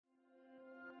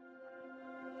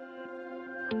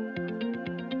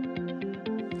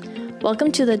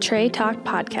Welcome to the Trey Talk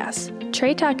podcast.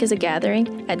 Trey Talk is a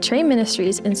gathering at Trey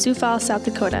Ministries in Sioux Falls, South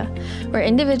Dakota, where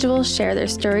individuals share their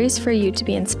stories for you to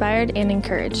be inspired and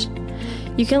encouraged.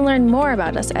 You can learn more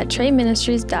about us at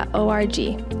treyministries.org.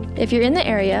 If you're in the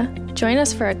area, join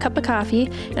us for a cup of coffee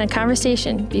and a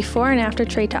conversation before and after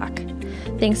Trey Talk.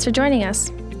 Thanks for joining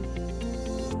us.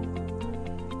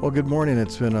 Well, good morning.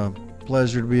 It's been a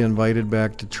pleasure to be invited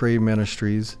back to Trey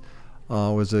Ministries.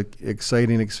 It was an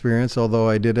exciting experience, although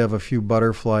I did have a few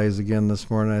butterflies again this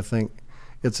morning. I think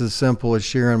it's as simple as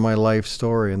sharing my life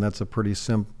story, and that's a pretty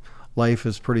simple. Life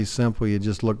is pretty simple. You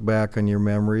just look back on your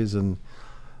memories, and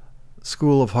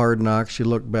School of Hard Knocks, you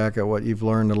look back at what you've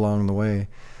learned along the way.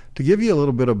 To give you a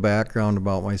little bit of background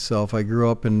about myself, I grew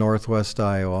up in Northwest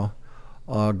Iowa.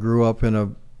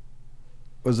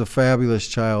 Was a fabulous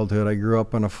childhood. I grew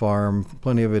up on a farm,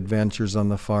 plenty of adventures on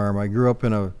the farm. I grew up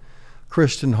in a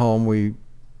Christian home. We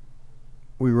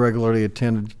regularly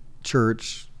attended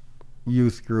church,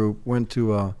 youth group, went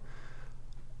to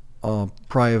a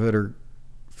private or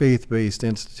faith-based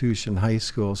institution, high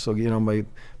school. So, my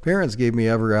parents gave me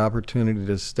every opportunity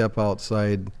to step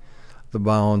outside the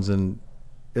bounds and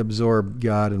absorb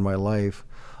God in my life.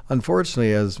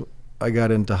 Unfortunately, as I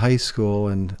got into high school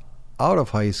and out of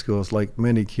high school, it's like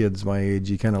many kids my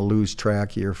age, you kind of lose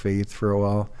track of your faith for a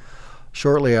while.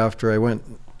 Shortly after I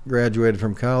graduated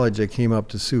from college, I came up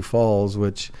to Sioux Falls,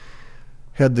 which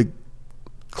had the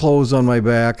clothes on my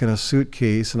back and a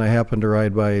suitcase, and I happened to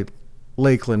ride by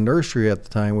Lakeland Nursery at the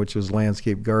time, which was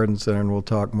Landscape Garden Center, and we'll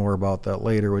talk more about that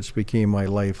later, which became my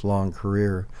lifelong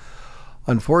career.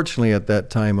 Unfortunately, at that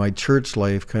time, my church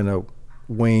life kind of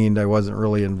waned. I wasn't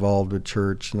really involved with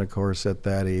church, and of course, at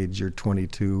that age, you're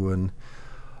 22, and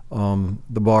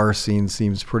the bar scene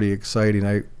seems pretty exciting.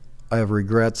 I have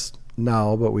regrets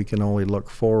now, but we can only look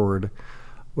forward.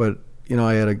 But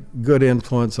I had a good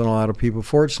influence on a lot of people.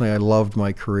 Fortunately, I loved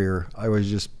my career. I was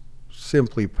just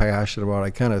simply passionate about it. I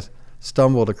kind of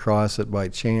stumbled across it by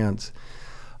chance.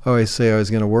 I always say I was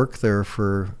going to work there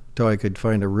till I could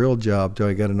find a real job, till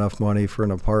I got enough money for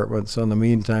an apartment. So in the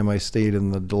meantime, I stayed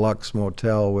in the Deluxe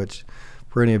Motel, which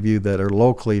for any of you that are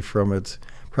locally from, it's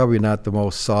probably not the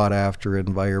most sought after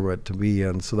environment to be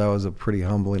in. So that was a pretty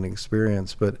humbling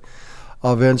experience. But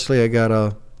eventually I got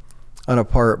an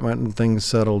apartment and things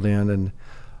settled in, and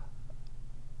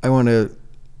I want to,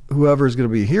 whoever's going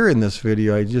to be hearing this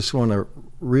video, I just want to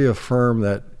reaffirm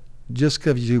that just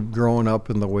because you've grown up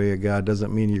in the way of God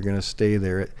doesn't mean you're going to stay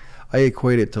there. I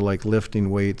equate it to like lifting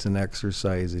weights and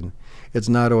exercising. It's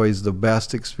not always the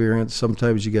best experience.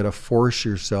 Sometimes you got to force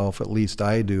yourself, at least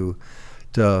I do,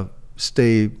 to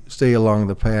stay along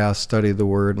the path, study the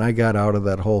Word. And I got out of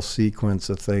that whole sequence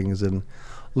of things and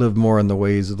lived more in the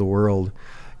ways of the world.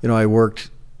 I worked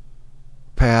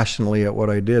passionately at what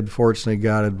I did. Fortunately,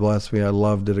 God had blessed me. I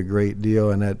loved it a great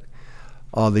deal. And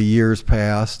the years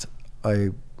passed.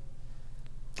 I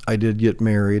did get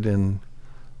married, and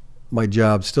my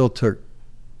job still took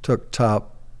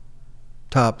top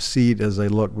seat as I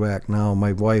look back now.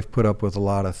 My wife put up with a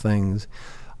lot of things.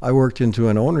 I worked into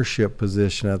an ownership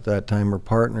position at that time, or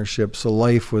partnership, so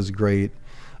life was great.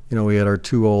 We had our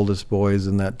two oldest boys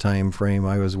in that time frame.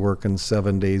 I was working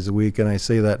 7 days a week, and I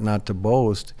say that not to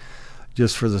boast,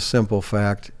 just for the simple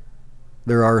fact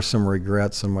there are some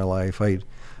regrets in my life. I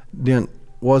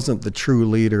wasn't the true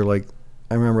leader. Like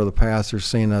I remember the pastor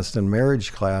saying us in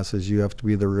marriage classes, you have to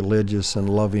be the religious and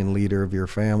loving leader of your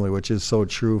family, which is so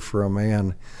true for a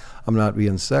man. I'm not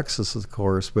being sexist, of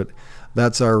course, but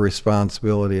that's our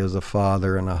responsibility as a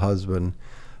father and a husband,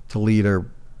 to lead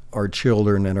our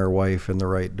children and our wife in the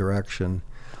right direction.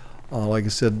 Like I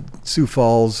said, Sioux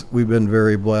Falls, we've been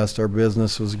very blessed. Our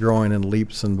business was growing in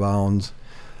leaps and bounds.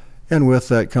 And with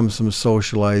that comes some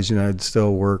socializing. I'd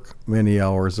still work many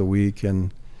hours a week.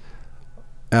 And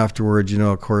afterwards,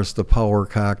 of course, the power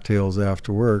cocktails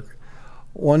after work.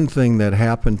 One thing that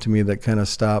happened to me that kind of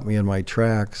stopped me in my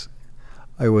tracks,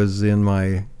 I was in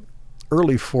my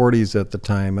early 40s at the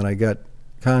time, and I got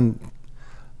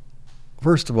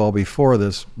First of all, before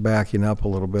this, backing up a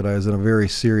little bit, I was in a very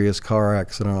serious car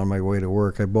accident on my way to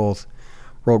work. I broke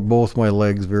both my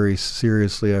legs very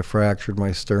seriously. I fractured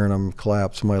my sternum,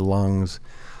 collapsed my lungs.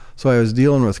 So I was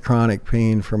dealing with chronic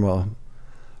pain from a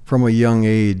young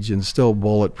age, and still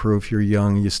bulletproof. You're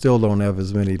young, you still don't have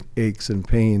as many aches and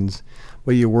pains,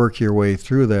 but you work your way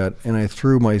through that. And I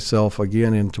threw myself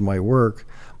again into my work.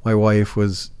 My wife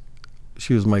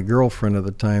she was my girlfriend at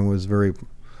the time, was very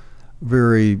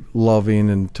very loving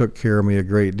and took care of me a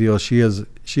great deal. She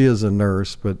is a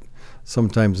nurse, but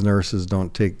sometimes nurses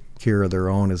don't take care of their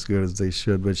own as good as they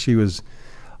should. But she was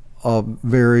a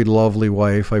very lovely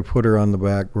wife. I put her on the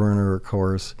back burner, of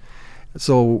course.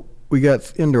 So we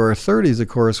got into our 30s, of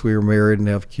course, we were married and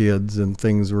have kids, and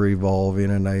things were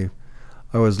evolving, and I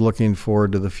was looking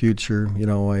forward to the future.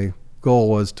 My goal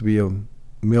was to be a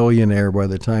millionaire by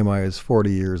the time I was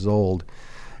 40 years old.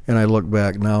 And I look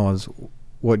back now as,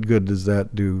 what good does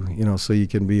that do? So you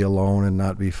can be alone and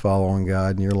not be following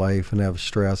God in your life and have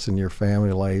stress in your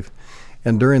family life.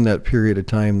 And during that period of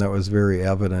time, that was very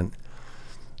evident.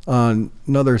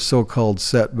 Another so-called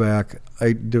setback,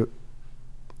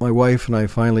 my wife and I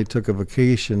finally took a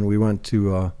vacation. We went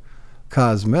to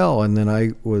Cozumel, and then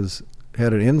I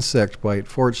had an insect bite.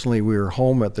 Fortunately, we were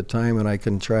home at the time, and I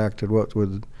contracted what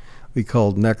we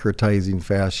called necrotizing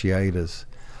fasciitis.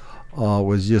 It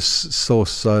was just so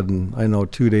sudden. I know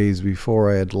 2 days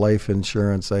before I had life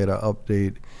insurance, I had an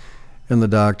update, and the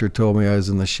doctor told me I was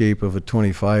in the shape of a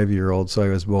 25-year-old, so I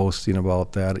was boasting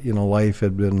about that. Life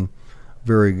had been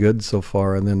very good so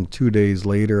far, and then 2 days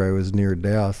later, I was near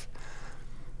death.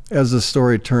 As the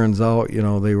story turns out,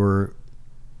 they were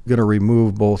going to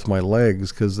remove both my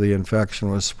legs because the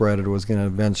infection was spread. It was going to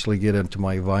eventually get into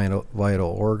my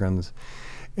vital organs.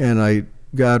 And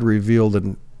God revealed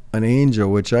an angel,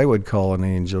 which I would call an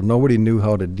angel. Nobody knew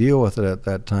how to deal with it at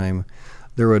that time.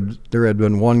 There had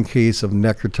been one case of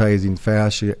necrotizing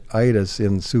fasciitis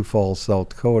in Sioux Falls, South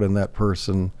Dakota, and that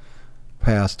person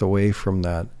passed away from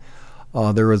that.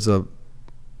 There was a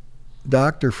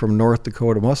doctor from North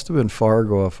Dakota, must have been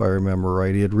Fargo if I remember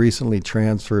right. He had recently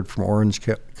transferred from Orange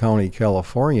County,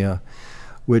 California,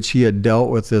 which he had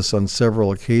dealt with this on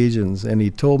several occasions. And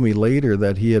he told me later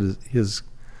that he had his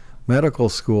medical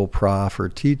school prof or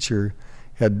teacher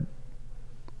had,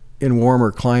 in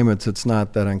warmer climates, it's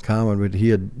not that uncommon, but he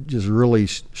had just really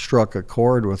struck a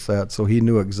chord with that, so he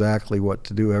knew exactly what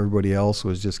to do. Everybody else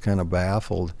was just kind of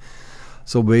baffled.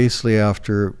 So basically,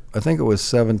 after, I think it was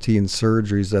 17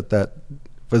 surgeries that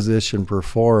physician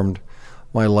performed,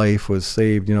 my life was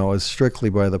saved. It was strictly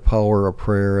by the power of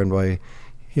prayer and by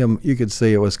him. You could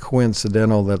say it was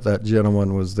coincidental that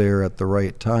gentleman was there at the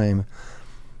right time.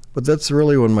 But that's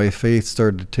really when my faith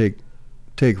started to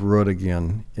take root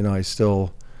again. I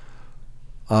still,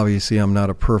 obviously I'm not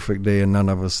a perfect day, and none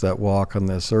of us that walk on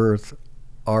this earth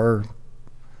are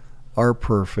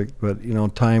perfect, but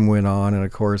time went on, and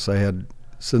of course I had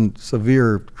some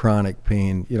severe chronic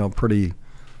pain, pretty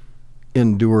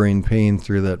enduring pain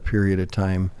through that period of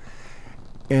time.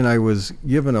 And I was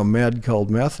given a med called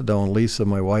methadone. Lisa,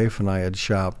 my wife, and I had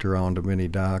shopped around to many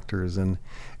doctors, and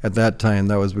at that time,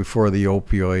 that was before the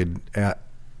opioid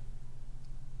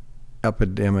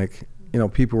epidemic.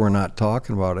 People were not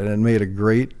talking about it, and it made a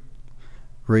great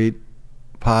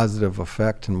positive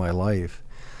effect in my life.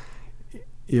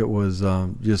 It was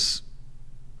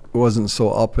it wasn't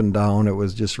so up and down. It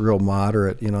was just real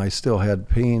moderate. I still had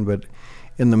pain, but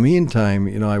in the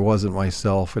meantime, I wasn't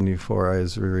myself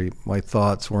anymore. My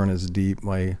thoughts weren't as deep.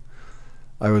 I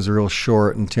was real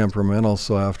short and temperamental,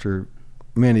 so after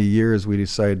many years, we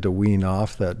decided to wean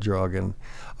off that drug, and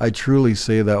I truly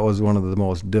say that was one of the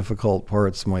most difficult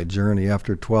parts of my journey.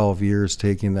 After 12 years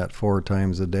taking that 4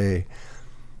 times a day,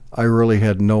 I really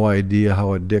had no idea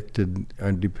how addicted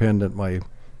and dependent my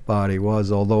body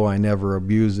was, although I never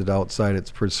abused it outside its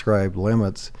prescribed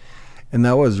limits. And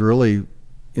that was really,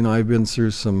 I've been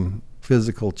through some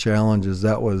physical challenges.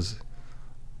 That was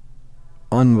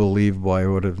unbelievable. I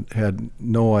would have had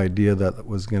no idea that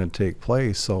was going to take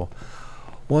place. So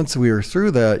once we were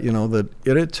through that,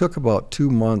 it took about 2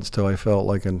 months till I felt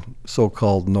like a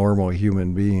so-called normal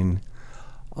human being.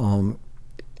 And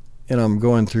I'm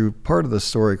going through part of the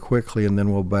story quickly, and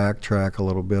then we'll backtrack a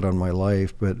little bit on my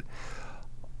life. But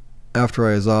after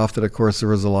I was off that, of course, there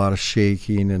was a lot of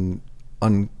shaking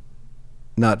and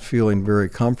not feeling very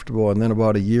comfortable. And then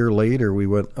about a year later, it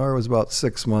was about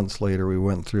 6 months later, we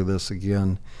went through this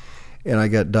again. And I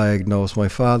got diagnosed. My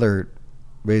father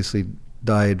basically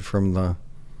died from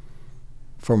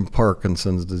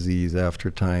Parkinson's disease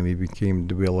after time. He became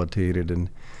debilitated, and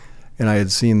I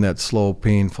had seen that slow,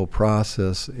 painful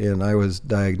process, and I was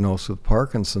diagnosed with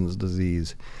Parkinson's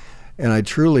disease. And I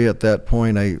truly, at that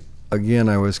point, I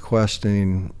was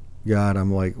questioning God.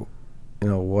 I'm like,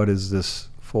 what is this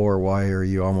for? Why are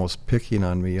you almost picking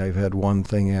on me? I've had one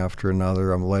thing after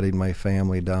another. I'm letting my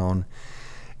family down.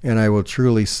 And I will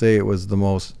truly say it was the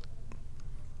most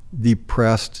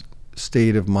depressed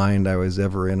state of mind I was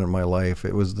ever in my life.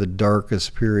 It was the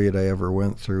darkest period I ever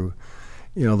went through.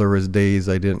 There was days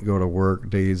I didn't go to work,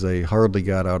 days I hardly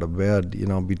got out of bed,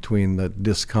 between the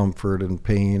discomfort and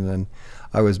pain, and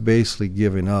I was basically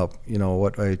giving up.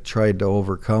 What I tried to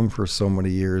overcome for so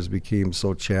many years became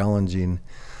so challenging.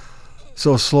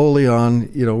 So slowly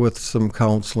on, with some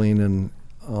counseling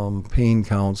and pain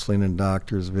counseling and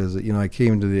doctor's visit, I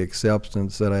came to the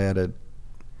acceptance that I had a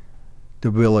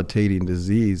debilitating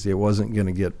disease. It wasn't going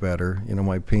to get better.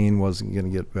 My pain wasn't going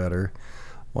to get better.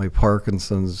 My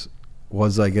Parkinson's,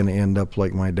 was I going to end up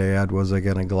like my dad? Was I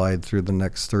going to glide through the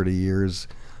next 30 years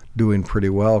doing pretty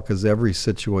well? Because every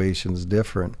situation's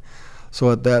different.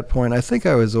 So at that point, I think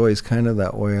I was always kind of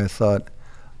that way. I thought,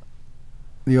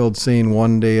 the old saying,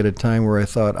 one day at a time, where I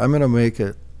thought, I'm going to make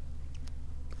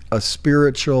a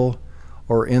spiritual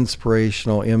or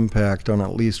inspirational impact on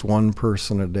at least one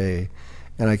person a day.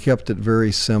 And I kept it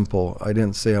very simple. I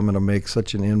didn't say I'm going to make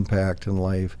such an impact in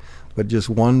life, but just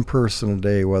one person a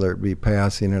day, whether it be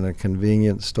passing in a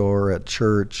convenience store, at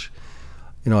church.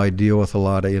 I deal with a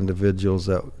lot of individuals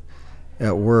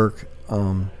at work.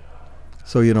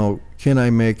 So, can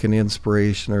I make an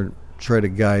inspiration or try to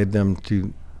guide them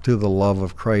to the love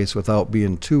of Christ without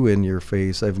being too in your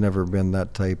face? I've never been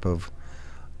that type of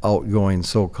outgoing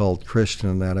so-called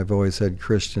Christian. That I've always had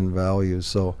Christian values.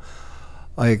 So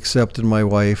I accepted my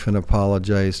wife and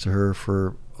apologized to her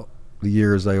for the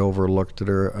years I overlooked at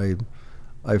her.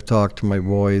 I've talked to my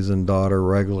boys and daughter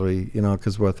regularly,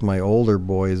 because with my older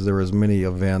boys, there was many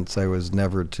events I was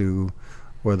never to,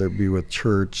 whether it be with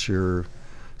church or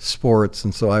sports,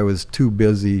 and so I was too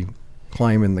busy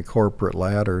climbing the corporate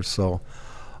ladder. So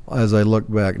as I look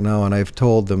back now, and I've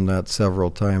told them that several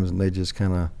times, and they just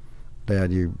kind of,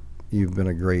 Dad, you've been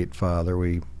a great father.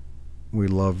 We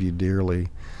love you dearly.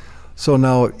 So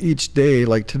now each day,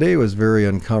 like today was very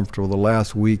uncomfortable. The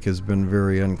last week has been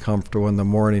very uncomfortable. In the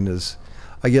morning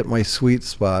I get my sweet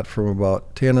spot from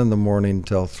about 10 in the morning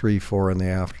till 3, 4 in the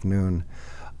afternoon.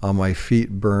 My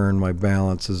feet burn, my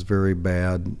balance is very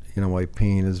bad, my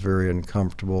pain is very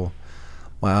uncomfortable.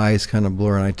 My eyes kind of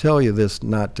blur, and I tell you this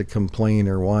not to complain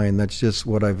or whine. That's just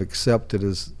what I've accepted,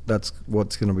 that's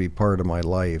what's going to be part of my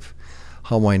life.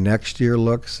 How my next year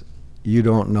looks, you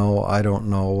don't know, I don't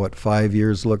know. What 5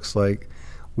 years looks like,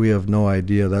 we have no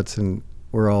idea.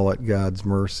 We're all at God's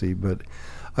mercy. But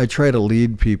I try to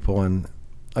lead people, and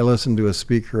I listened to a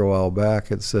speaker a while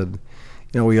back. It said,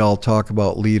 we all talk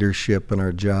about leadership in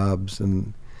our jobs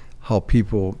and how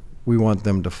we want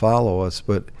them to follow us.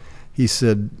 But he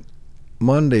said,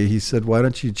 Monday, why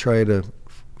don't you try to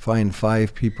find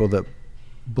 5 people that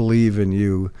believe in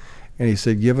you? And he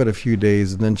said, give it a few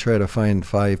days and then try to find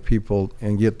 5 people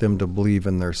and get them to believe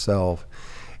in themselves.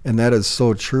 And that is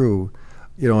so true,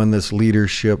 in this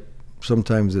leadership.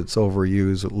 Sometimes it's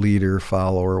overused, leader,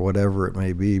 follower, whatever it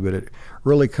may be, but it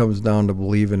really comes down to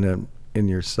believing in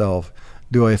yourself.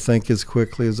 Do I think as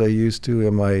quickly as I used to?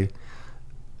 Am I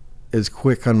as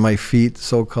quick on my feet,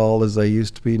 so-called, as I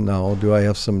used to be? No. Do I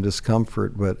have some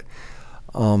discomfort? But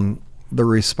the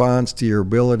response to your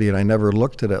ability, and I never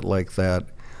looked at it like that.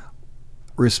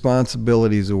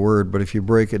 Responsibility is a word, but if you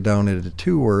break it down into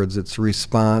 2 words, it's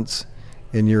response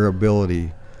and your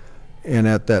ability. And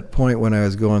at that point when I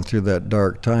was going through that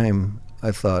dark time,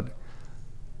 I thought,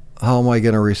 how am I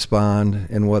going to respond,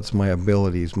 and what's my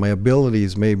abilities? My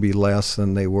abilities may be less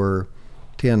than they were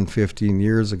 10, 15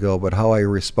 years ago, but how I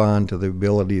respond to the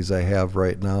abilities I have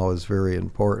right now is very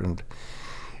important.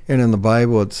 And in the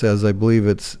Bible it says, I believe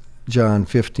it's John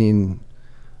 15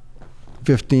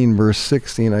 verse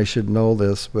 16, I should know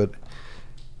this, but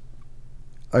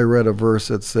I read a verse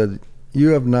that said, you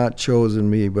have not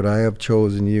chosen me, but I have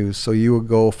chosen you, so you will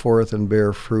go forth and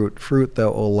bear fruit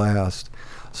that will last.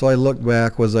 So I look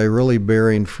back, was I really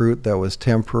bearing fruit that was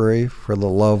temporary, for the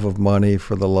love of money,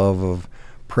 for the love of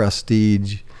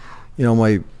prestige?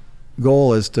 My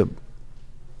goal is to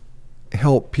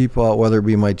help people out, whether it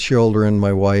be my children,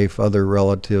 my wife, other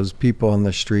relatives, people on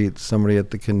the street, somebody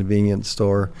at the convenience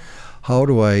store. How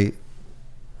do I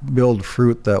build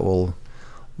fruit that will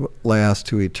last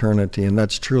to eternity? And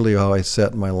that's truly how I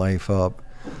set my life up.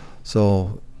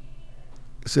 So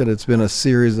I said it's been a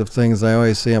series of things. I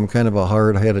always say I'm kind of a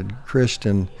hard-headed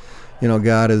Christian.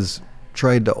 God has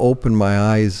tried to open my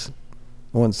eyes.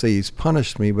 I won't say he's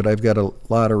punished me, but I've got a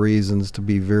lot of reasons to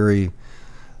be very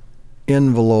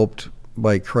enveloped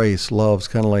by Christ's love. It's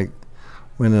kind of like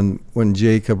when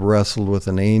Jacob wrestled with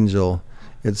an angel.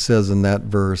 It says in that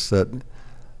verse that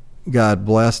God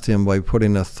blessed him by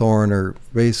putting a thorn, or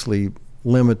basically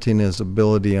limiting his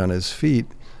ability on his feet,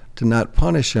 to not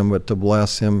punish him, but to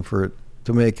bless him,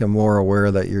 to make him more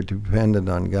aware that you're dependent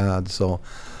on God. So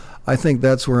I think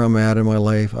that's where I'm at in my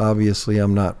life. Obviously,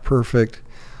 I'm not perfect,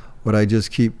 but I just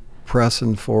keep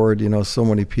pressing forward. So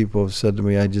many people have said to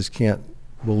me, I just can't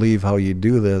believe how you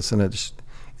do this. And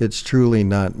it's truly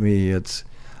not me. It's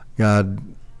God.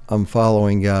 I'm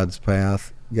following God's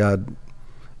path. God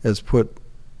has put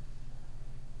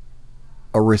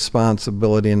a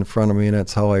responsibility in front of me, and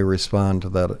it's how I respond to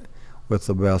that with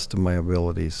the best of my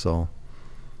ability. So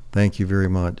thank you very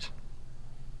much.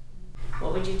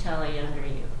 What would you tell a younger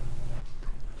you?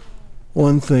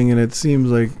 One thing, and it seems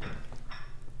like,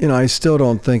 I still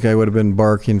don't think I would have been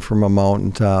barking from a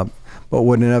mountaintop, but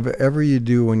whatever you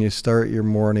do when you start your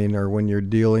morning or when you're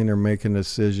dealing or making a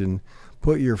decision,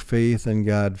 put your faith in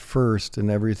God first in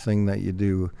everything that you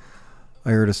do. I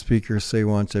heard a speaker say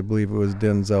once, I believe it was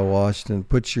Denzel Washington,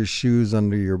 put your shoes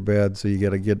under your bed, so you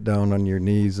got to get down on your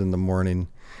knees in the morning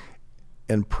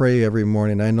and pray every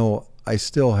morning. I know I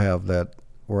still have that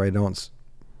where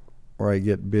I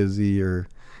get busy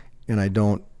and I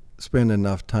don't spend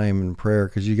enough time in prayer,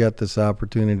 because you got this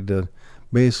opportunity to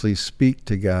basically speak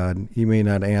to God. He may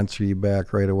not answer you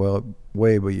back right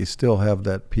away, but you still have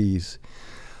that peace.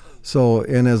 So,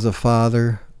 and as a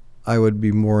father, I would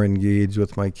be more engaged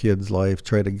with my kids' life,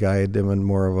 try to guide them in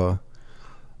more of a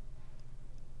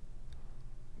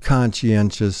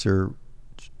conscientious, or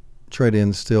try to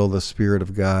instill the Spirit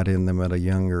of God in them at a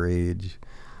younger age.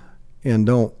 And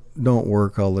don't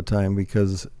work all the time,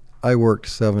 because I worked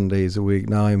 7 days a week.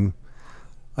 Now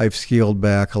I've scaled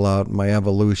back a lot in my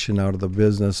evolution out of the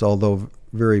business, although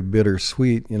very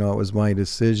bittersweet. It was my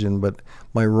decision, but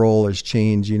my role is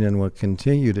changing and will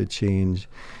continue to change.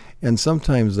 And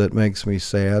sometimes that makes me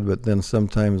sad, but then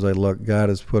sometimes I look, God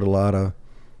has put a lot of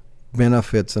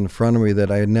benefits in front of me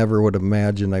that I never would have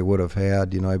imagined I would have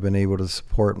had. I've been able to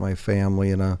support my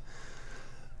family in a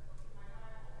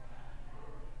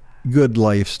good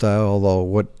lifestyle, although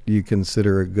what you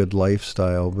consider a good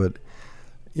lifestyle. But,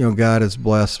 God has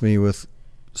blessed me with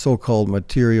so-called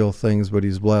material things, but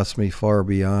he's blessed me far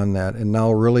beyond that. And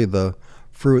now really the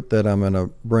fruit that I'm going to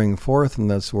bring forth in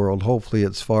this world, hopefully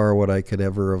it's far what I could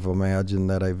ever have imagined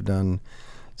that I've done.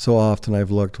 So often I've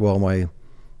looked, my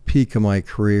peak of my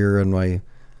career, and my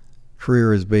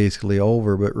career is basically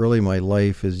over, but really my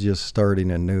life is just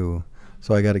starting anew.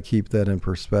 So I got to keep that in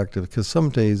perspective, because some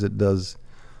days it does,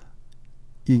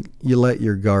 you let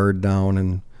your guard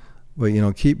down, but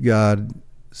keep God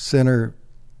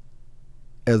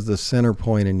as the center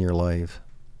point in your life.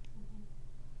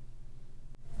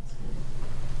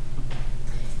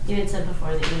 You had said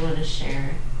before that you want to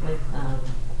share with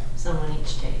someone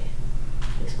each day.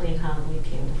 Explain how you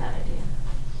came to that idea.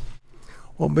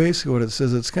 Well, basically what it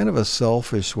says, it's kind of a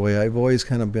selfish way. I've always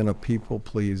kind of been a people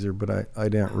pleaser, but I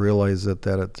didn't realize that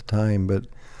at the time. But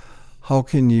how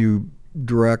can you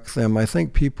direct them? I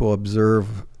think people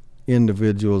observe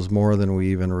individuals more than we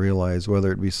even realize,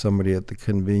 whether it be somebody at the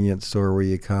convenience store where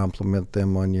you compliment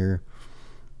them on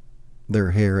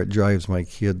their hair. It drives my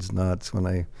kids nuts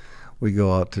when we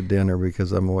go out to dinner,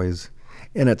 because I'm always,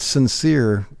 and it's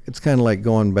sincere. It's kind of like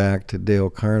going back to Dale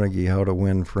Carnegie, how to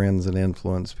win friends and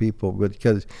influence people. But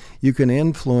because you can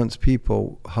influence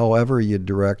people however you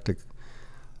direct it,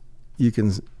 you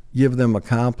can give them a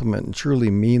compliment and truly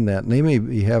mean that. And they may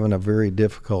be having a very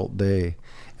difficult day,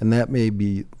 and that may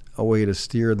be a way to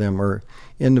steer them. Or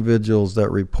individuals that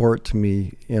report to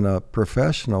me in a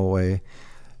professional way,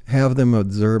 have them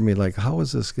observe me like, how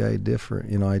is this guy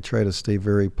different? I try to stay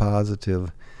very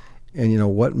positive. And,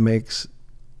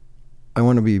 I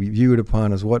want to be viewed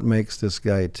upon as what makes this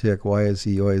guy tick. Why is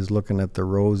he always looking at the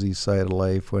rosy side of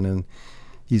life when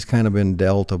he's kind of been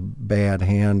dealt a bad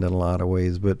hand in a lot of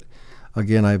ways? But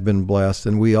again, I've been blessed,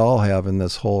 and we all have in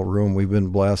this whole room. We've been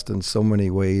blessed in so many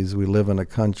ways. We live in a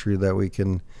country that we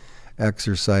can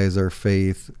exercise our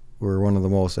faith. We're one of the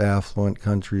most affluent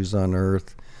countries on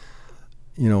earth.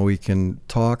 We can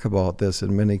talk about this.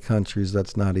 In many countries,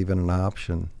 that's not even an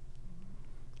option.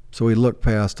 So we look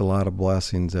past a lot of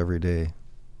blessings every day.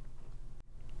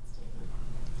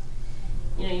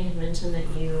 You had mentioned that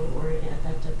you were at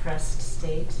that depressed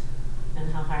state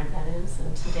and how hard that is.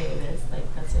 And today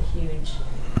that's a huge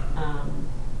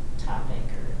topic,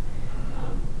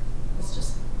 or it's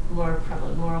just more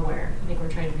prevalent, more aware. I think we're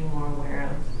trying to be more aware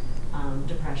of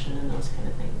depression and those kind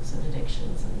of things, and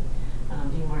addictions,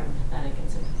 and be more empathetic and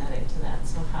sympathetic to that.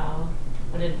 So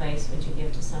what advice would you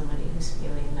give to somebody who's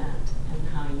feeling that, and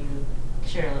how you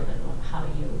share a little bit about how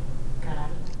you got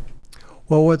out of it?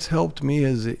 Well, what's helped me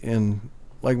is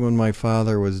like when my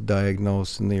father was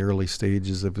diagnosed in the early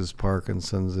stages of his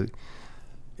Parkinson's,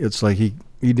 it's like he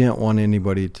didn't want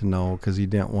anybody to know, because he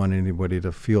didn't want anybody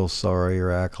to feel sorry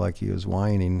or act like he was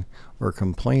whining or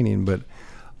complaining. But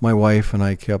my wife and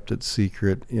I kept it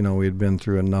secret. We had been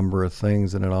through a number of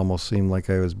things, and it almost seemed like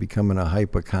I was becoming a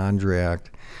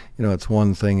hypochondriac. It's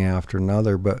one thing after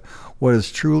another. But what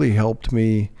has truly helped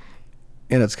me,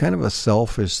 and it's kind of a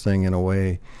selfish thing in a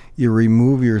way, you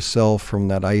remove yourself from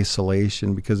that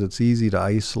isolation, because it's easy to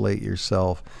isolate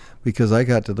yourself. because I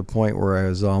got to the point where I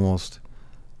was almost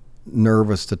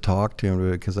nervous to talk to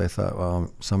him because I thought,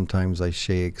 well, sometimes I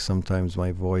shake, sometimes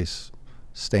my voice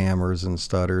stammers and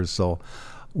stutters. So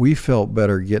we felt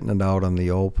better getting it out in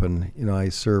the open. I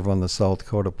serve on the South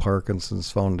Dakota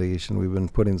Parkinson's Foundation. We've been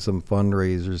putting some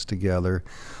fundraisers together.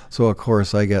 So, of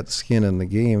course, I got skin in the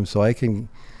game, so I can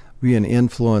be an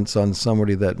influence on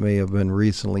somebody that may have been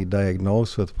recently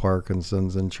diagnosed with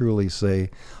Parkinson's and truly say,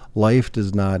 life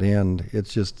does not end.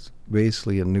 It's just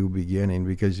basically a new beginning,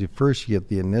 because you get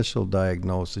the initial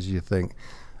diagnosis, you think,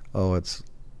 oh, it's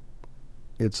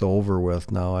over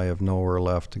with now, I have nowhere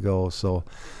left to go. So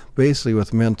basically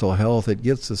with mental health, it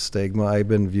gets a stigma. I've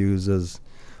been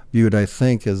viewed, I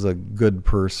think, as a good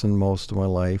person most of my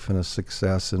life and a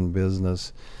success in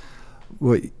business.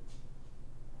 Well,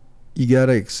 you got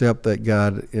to accept that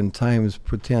God in times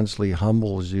potentially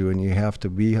humbles you, and you have to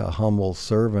be a humble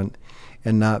servant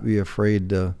and not be afraid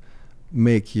to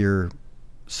make your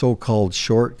so-called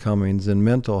shortcomings. And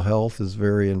mental health is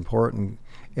very important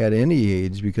at any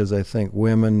age, because I think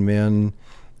women, men,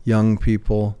 young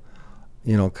people,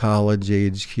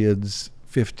 college-age kids,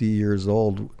 50 years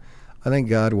old, I think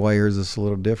God wires us a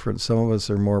little different. Some of us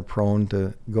are more prone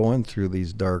to going through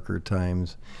these darker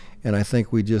times. And I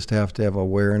think we just have to have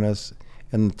awareness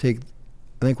and I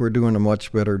think we're doing a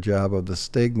much better job of the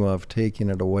stigma of taking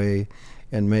it away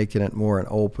and making it more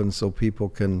open so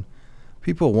people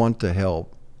want to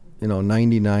help.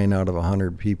 99 out of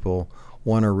 100 people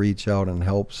want to reach out and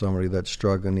help somebody that's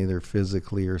struggling either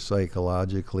physically or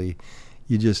psychologically.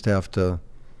 You just have to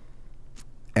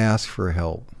ask for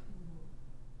help.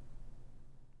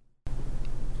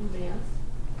 Anybody else?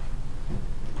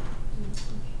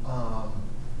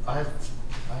 I have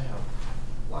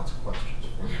lots of questions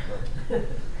for you,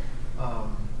 but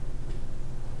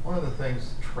one of the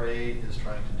things Trey is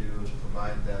trying to do is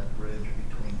provide that bridge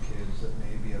between kids that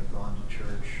maybe have gone to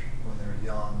church when they're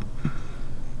young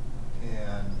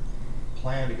and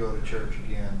plan to go to church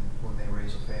again when they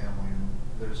raise a family. And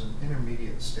there's an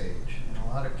intermediate stage, and a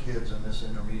lot of kids in this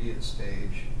intermediate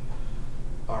stage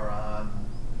are on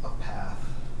a path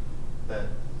that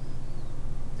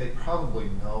they probably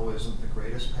know isn't the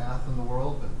greatest path in the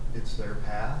world, but it's their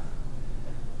path.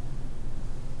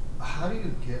 How do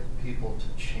you get people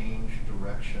to change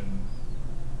direction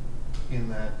in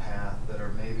that path that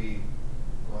are maybe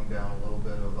going down a little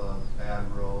bit of a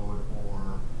bad road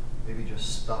or maybe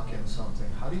just stuck in something?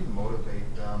 How do you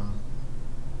motivate them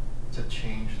to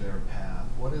change their path?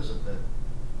 What is it that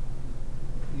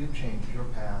you've changed your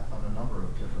path on a number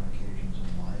of different occasions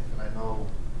in life? And I know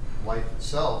life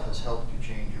itself has helped you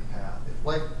change your path. If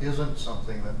life isn't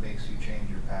something that makes you change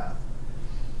your path,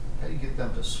 how do you get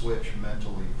them to switch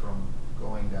mentally from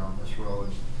going down this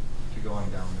road to going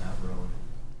down that road?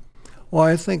 Well,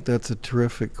 I think that's a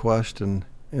terrific question.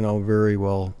 Very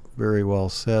well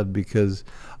said, because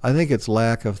I think it's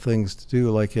lack of things to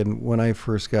do. Like when I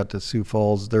first got to Sioux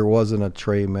Falls, there wasn't a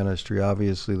Trey ministry.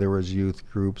 Obviously, there was youth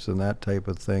groups and that type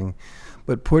of thing.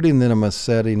 But putting them in a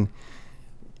setting,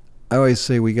 I always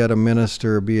say we got to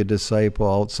minister or be a disciple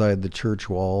outside the church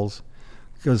walls,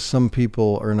 because some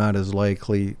people are not as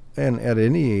likely, and at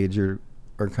any age are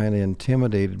kind of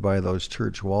intimidated by those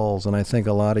church walls. And I think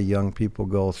a lot of young people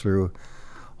go through,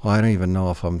 well, I don't even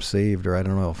know if I'm saved, or I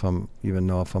don't know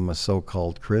if I'm a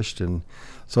so-called Christian.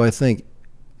 So I think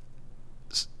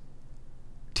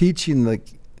teaching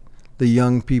the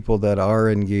young people that are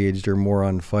engaged or more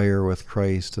on fire with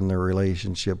Christ and their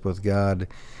relationship with God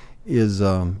is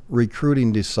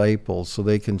recruiting disciples so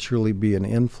they can truly be an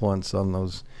influence on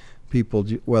those people,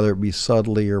 whether it be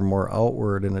subtly or more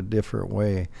outward in a different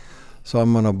way. So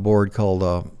I'm on a board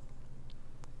called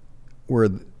where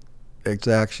it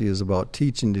actually is about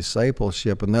teaching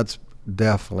discipleship, and that's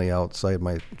definitely outside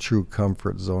my true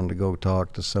comfort zone to go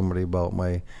talk to somebody about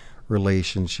my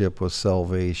relationship with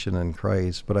salvation in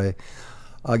Christ. But I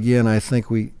think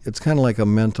it's kind of like a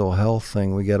mental health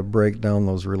thing. We got to break down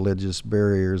those religious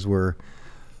barriers where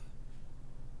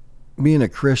being a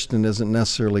Christian isn't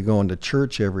necessarily going to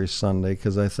church every Sunday,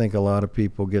 because I think a lot of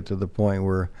people get to the point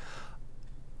where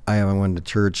I haven't went to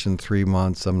church in 3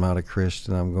 months, I'm not a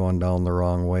Christian, I'm going down the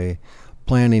wrong way.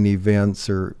 Planning events,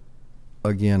 or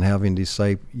again having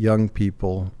young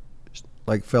people,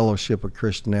 like Fellowship of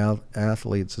Christian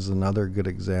Athletes is another good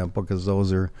example, because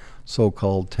those are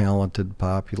so-called talented,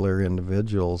 popular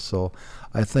individuals. So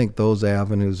I think those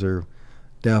avenues are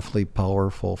definitely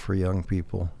powerful for young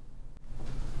people.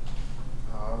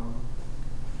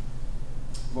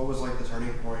 What was like the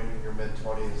turning point in your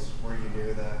mid-20s where you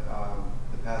knew that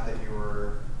the path that you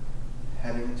were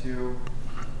heading to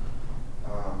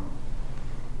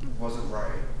wasn't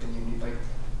right, and you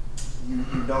you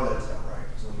know that it's not right,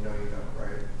 so you know,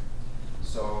 right?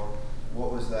 So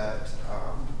what was that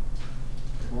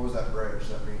bridge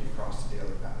that made you cross to the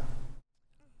other path?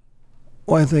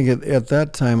 Well, I think at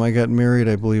that time I got married.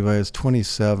 I believe I was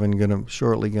 27,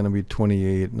 shortly gonna be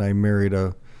 28, and I married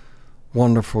a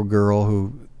wonderful girl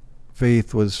who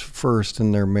faith was first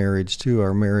in their marriage too.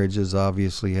 Our marriage has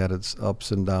obviously had its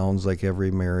ups and downs like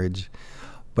every marriage,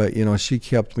 but she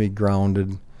kept me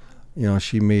grounded.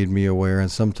 She made me aware,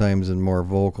 and sometimes in more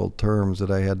vocal terms,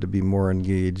 that I had to be more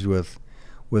engaged with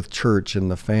church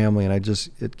and the family, and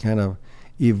it kind of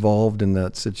evolved in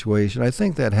that situation. I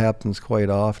think that happens quite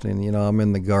often. I'm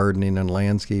in the gardening and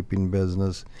landscaping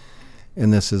business,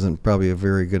 and this isn't probably a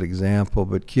very good example,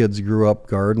 but kids grew up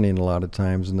gardening a lot of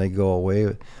times and they go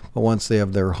away. But once they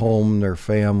have their home, their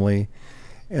family,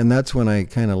 and that's when I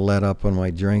kind of let up on my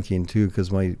drinking too,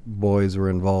 because my boys were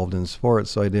involved in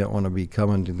sports, so I didn't want to be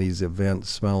coming to these events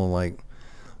smelling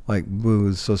like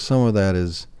booze. So some of that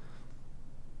is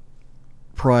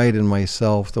pride in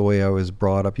myself, the way I was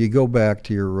brought up. You go back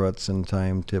to your roots in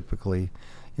time typically,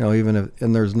 even if,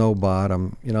 and there's no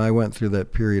bottom. I went through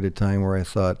that period of time where I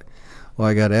thought, well,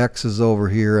 I got X's over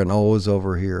here and O's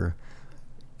over here.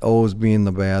 O's being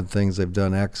the bad things I've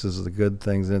done, X's the good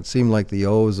things, and it seemed like the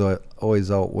O's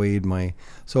always outweighed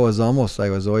so I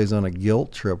was always on a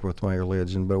guilt trip with my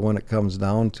religion. But when it comes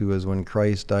down to is when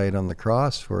Christ died on the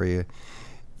cross for you,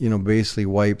 basically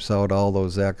wipes out all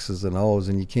those X's and O's,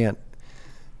 and you can't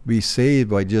be saved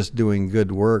by just doing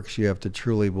good works. You have to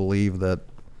truly believe that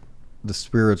the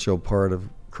spiritual part of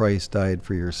Christ died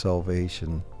for your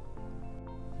salvation.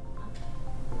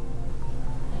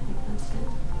 I think that's good.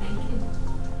 Thank you.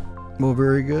 Well,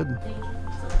 very good. Thank you.